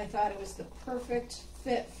 I thought it was the perfect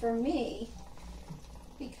fit for me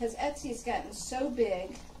because Etsy's gotten so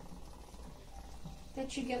big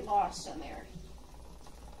that you get lost in there.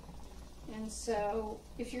 And so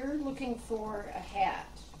if you're looking for a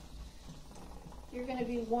hat, you're going to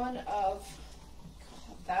be one of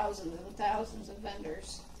thousands and thousands of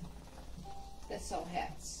vendors that sell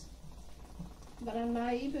hats. But on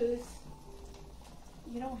my e-booth,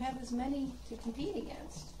 you don't have as many to compete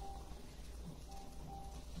against.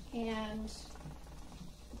 And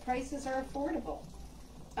the prices are affordable.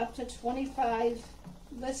 Up to 25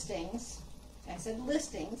 listings, I said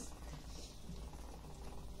listings,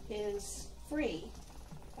 is free.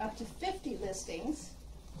 Up to 50 listings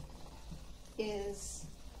is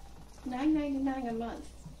 $9.99 a month.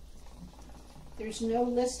 There's no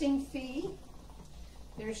listing fee.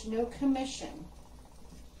 There's no commission.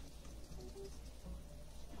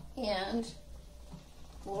 And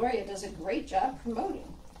Gloria does a great job promoting.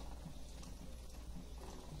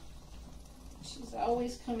 She's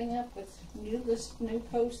always coming up with new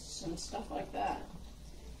posts and stuff like that.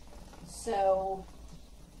 So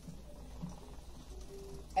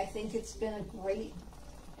I think it's been a great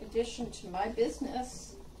addition to my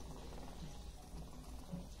business.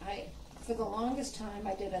 For the longest time,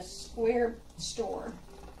 I did a square store,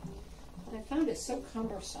 but I found it so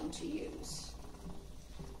cumbersome to use.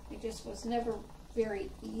 It just was never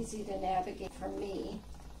very easy to navigate for me.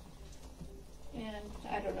 And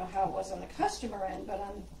I don't know how it was on the customer end, but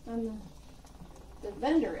on the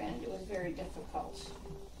vendor end, it was very difficult.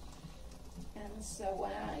 And so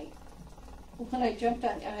when I jumped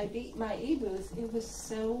on my e-booth, it was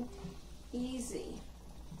so easy.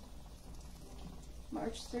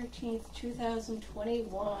 March 13th,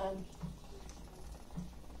 2021.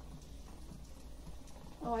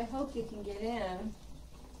 Oh, I hope you can get in.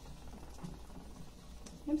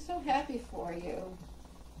 I'm so happy for you.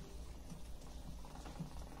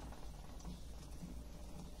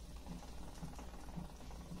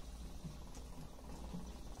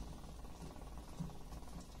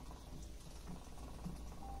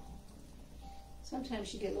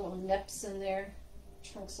 Sometimes you get little nips in there,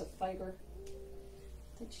 chunks of fiber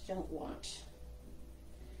that you don't want.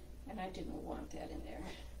 And I didn't want that in there.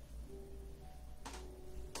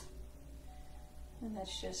 And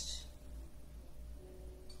that's just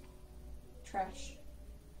trash.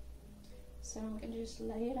 So I'm going to just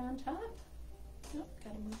lay it on top. Nope,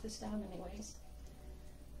 got to move this down anyways.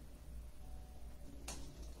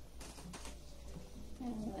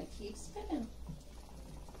 And I'm going to keep spinning.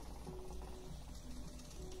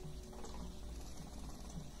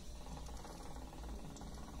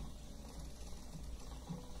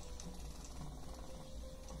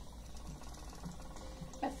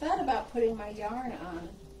 I thought about putting my yarn on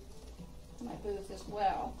my booth as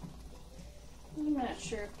well. I'm not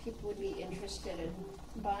sure if people would be interested in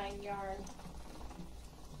buying yarn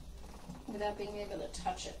without being able to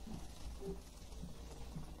touch it.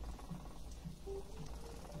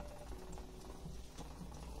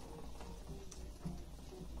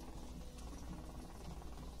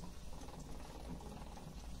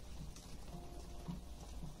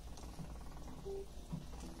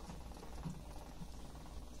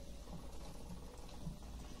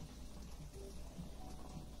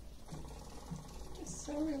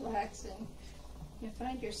 So relaxing. You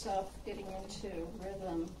find yourself getting into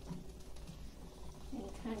rhythm and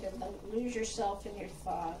kind of lose yourself in your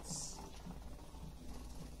thoughts.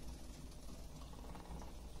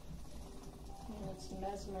 And it's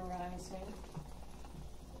mesmerizing.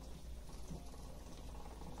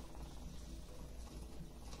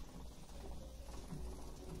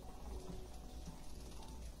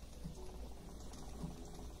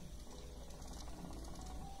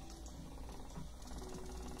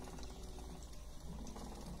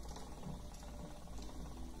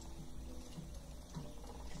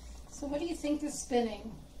 So what do you think is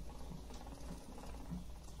spinning?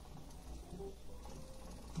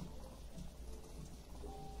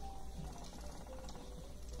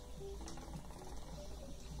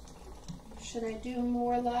 Should I do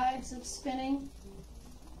more lives of spinning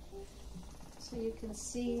so you can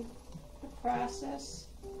see the process?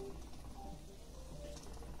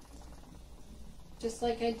 Just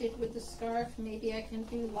like I did with the scarf, maybe I can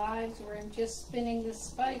do lives where I'm just spinning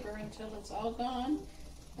this fiber until it's all gone,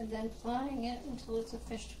 and then plying it until it's a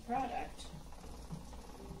finished product.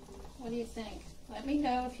 What do you think? Let me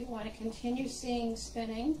know if you want to continue seeing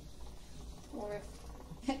spinning, or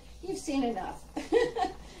if you've seen enough.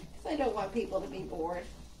 Because I don't want people to be bored,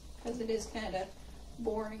 because it is kind of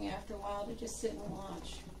boring after a while to just sit and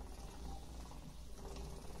watch.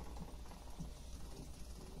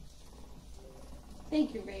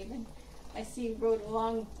 Thank you, Raven. I see you wrote a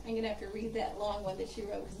long, I'm going to have to read that long one that she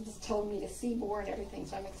wrote because it just told me to see more and everything,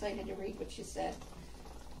 so I'm excited to read what she said.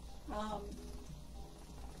 Well,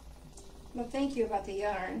 thank you about the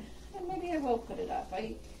yarn. And maybe I will put it up.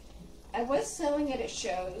 I was selling it at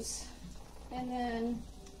shows, and then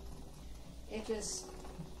it just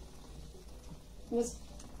was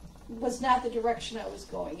not the direction I was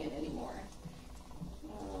going in anymore.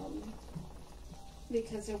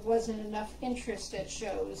 Because there wasn't enough interest at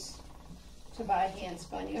shows to buy hand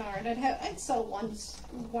spun yarn. I'd sell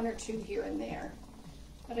one or two here and there,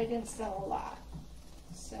 but I didn't sell a lot.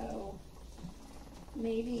 So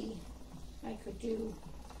maybe I could do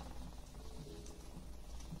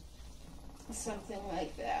something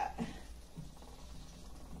like that.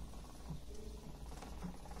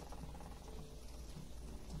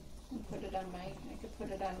 And put it on I could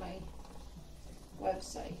put it on my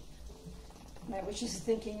website. And I was just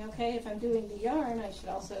thinking, okay, if I'm doing the yarn, I should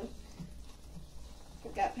also,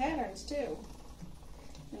 I've got patterns too.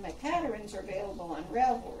 And my patterns are available on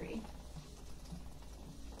Ravelry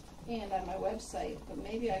and on my website, but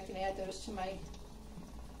maybe I can add those to my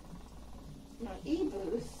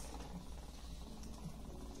e-booth.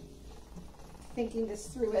 Thinking this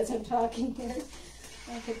through as I'm talking here.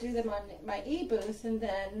 I could do them on my e-booth and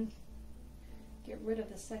then get rid of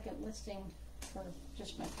the second listing for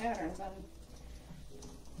just my patterns on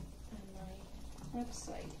my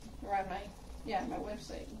website, or on my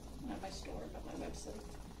website, not my store, but my website.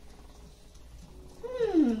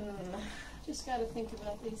 Just got to think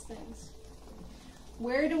about these things.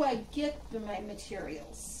 Where do I get my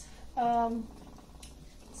materials?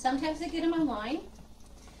 Sometimes I get them online.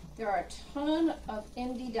 There are a ton of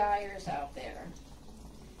indie dyers out there.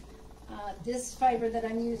 This fiber that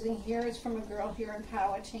I'm using here is from a girl here in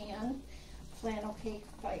Powhatan, Flannel Cake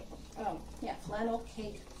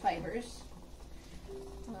Fibers,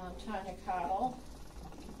 Tanya Cottle.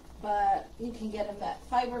 But you can get them at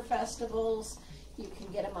fiber festivals. You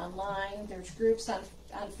can get them online. There's groups on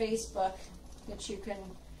Facebook that you can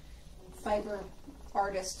fiber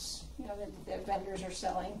artists, that vendors are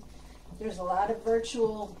selling. There's a lot of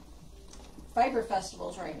virtual fiber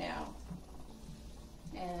festivals right now,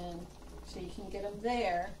 and so you can get them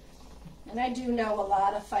there. And I do know a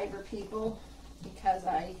lot of fiber people because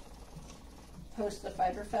I host the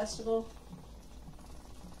fiber festival.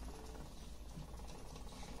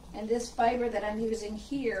 And this fiber that I'm using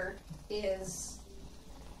here is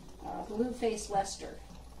Blue Face Leicester,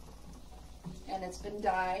 and it's been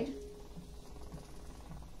dyed.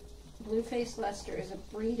 Blue Face Leicester is a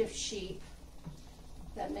breed of sheep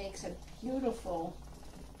that makes a beautiful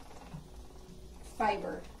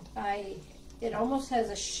fiber. It almost has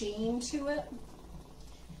a sheen to it,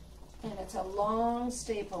 and it's a long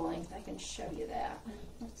staple length. I can show you that.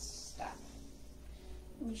 Let's stop.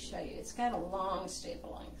 Let me show you. It's got a long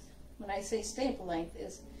staple length. When I say staple length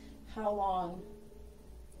is how long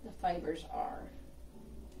the fibers are.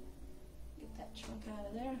 Get that chunk out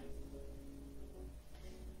of there.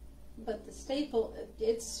 But the staple,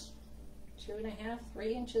 it's 2.5,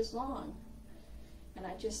 3 inches long. And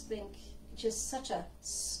I just think just such a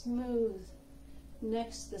smooth,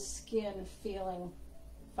 next to the skin feeling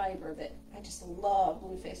fiber that I just love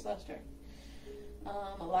Blue Face Leicester.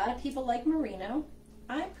 A lot of people like merino.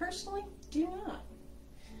 I personally do not.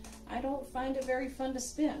 I don't find it very fun to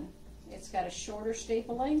spin. It's got a shorter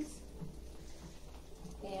staple length,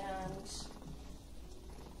 and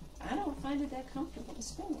I don't find it that comfortable to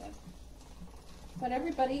spin with. But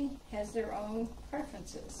everybody has their own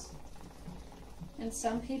preferences. And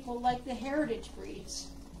some people like the heritage breeds,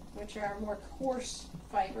 which are more coarse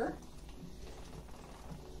fiber,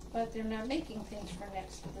 but they're not making things for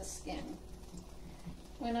next to the skin.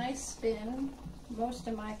 When I spin, most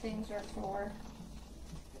of my things are for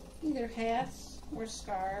either hats or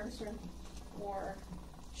scarves or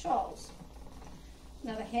shawls.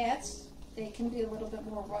 Now the hats, they can be a little bit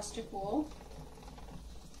more rustic wool,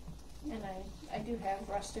 and I do have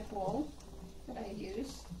rustic wool that I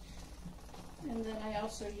use. And then I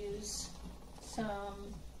also use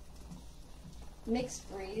some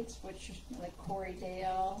mixed breeds, which are like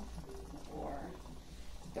Corriedale, or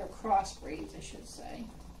they're cross breeds, I should say,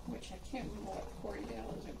 which I can't remember what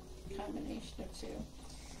Corriedale is, a combination of two.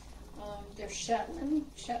 There's Shetland.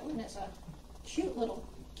 Shetland is a cute little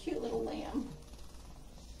lamb,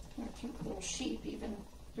 or cute little sheep even.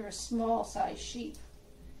 They're a small size sheep.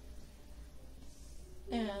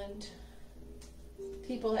 And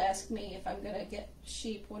people ask me if I'm going to get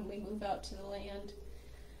sheep when we move out to the land.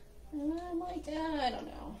 And I'm like, I don't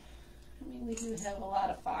know. I mean, we do have a lot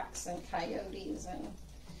of fox and coyotes, and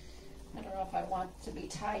I don't know if I want to be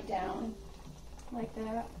tied down like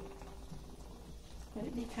that. But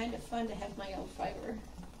it'd be kind of fun to have my own fiber.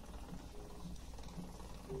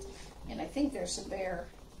 And I think there's some bear.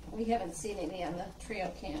 We haven't seen any on the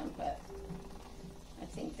trail cam, but I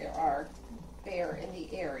think there are bear in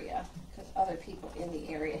the area because other people in the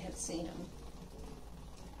area have seen them.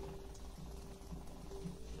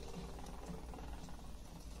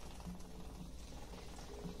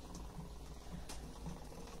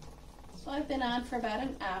 So I've been on for about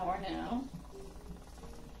an hour now.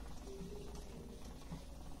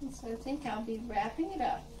 And so I think I'll be wrapping it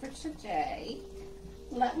up for today.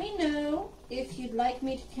 Let me know if you'd like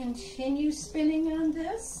me to continue spinning on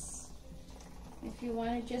this. If you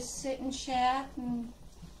want to just sit and chat and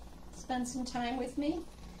spend some time with me.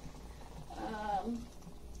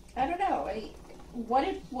 I don't know.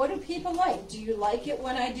 What do people like? Do you like it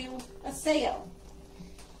when I do a sale?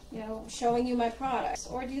 Showing you my products.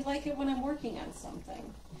 Or do you like it when I'm working on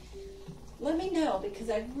something? Let me know, because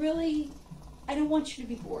I don't want you to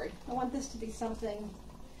be bored. I want this to be something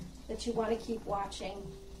that you want to keep watching?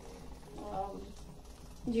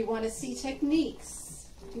 Do you want to see techniques?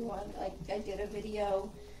 Do you want, like I did a video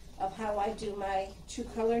of how I do my true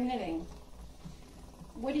color knitting.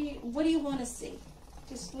 What do you want to see?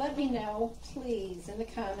 Just let me know, please, in the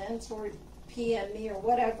comments or PM me or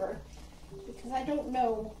whatever, because I don't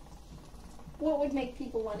know what would make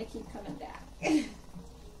people want to keep coming back.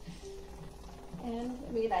 And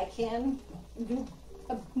I mean, I can do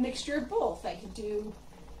a mixture of both. I could do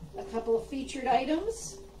a couple of featured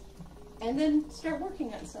items and then start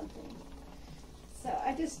working on something. So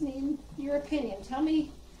I just need your opinion. Tell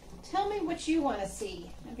me what you want to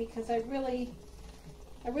see, because I really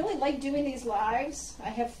like doing these lives. I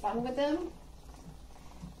have fun with them,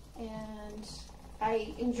 and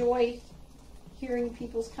I enjoy hearing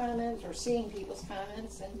people's comments or seeing people's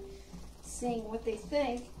comments and seeing what they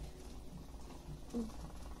think.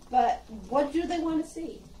 But what do they want to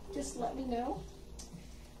see? Just let me know.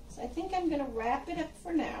 So I think I'm going to wrap it up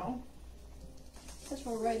for now, because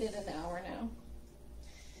we're right at an hour now.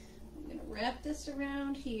 I'm going to wrap this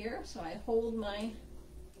around here so I hold my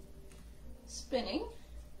spinning.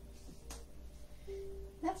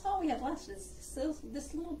 That's all we have left is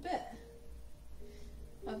this little bit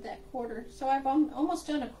of that quarter. So I've almost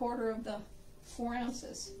done a quarter of the 4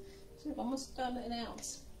 ounces. So I've almost done an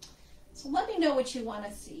ounce. So let me know what you want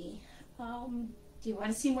to see. Do you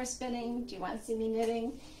want to see more spinning? Do you want to see me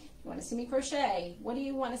knitting? Do you want to see me crochet? What do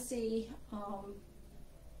you want to see?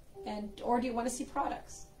 Or do you want to see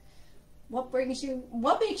products? What makes you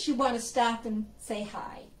want to stop and say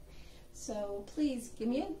hi? So please give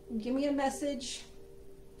me a message.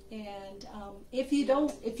 And if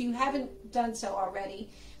you haven't done so already,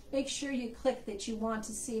 make sure you click that you want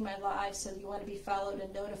to see my lives, so you want to be followed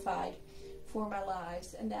and notified for my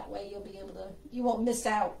lives, and that way you won't miss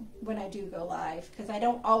out when I do go live, because I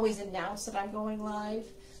don't always announce that I'm going live.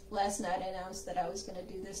 Last night I announced that I was going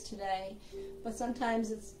to do this today, but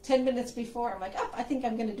sometimes it's 10 minutes before I'm like, oh, I think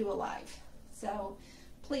I'm going to do a live. So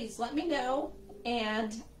please let me know,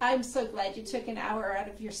 and I'm so glad you took an hour out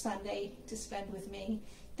of your Sunday to spend with me.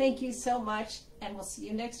 Thank you so much, and we'll see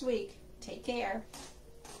you next week. Take care.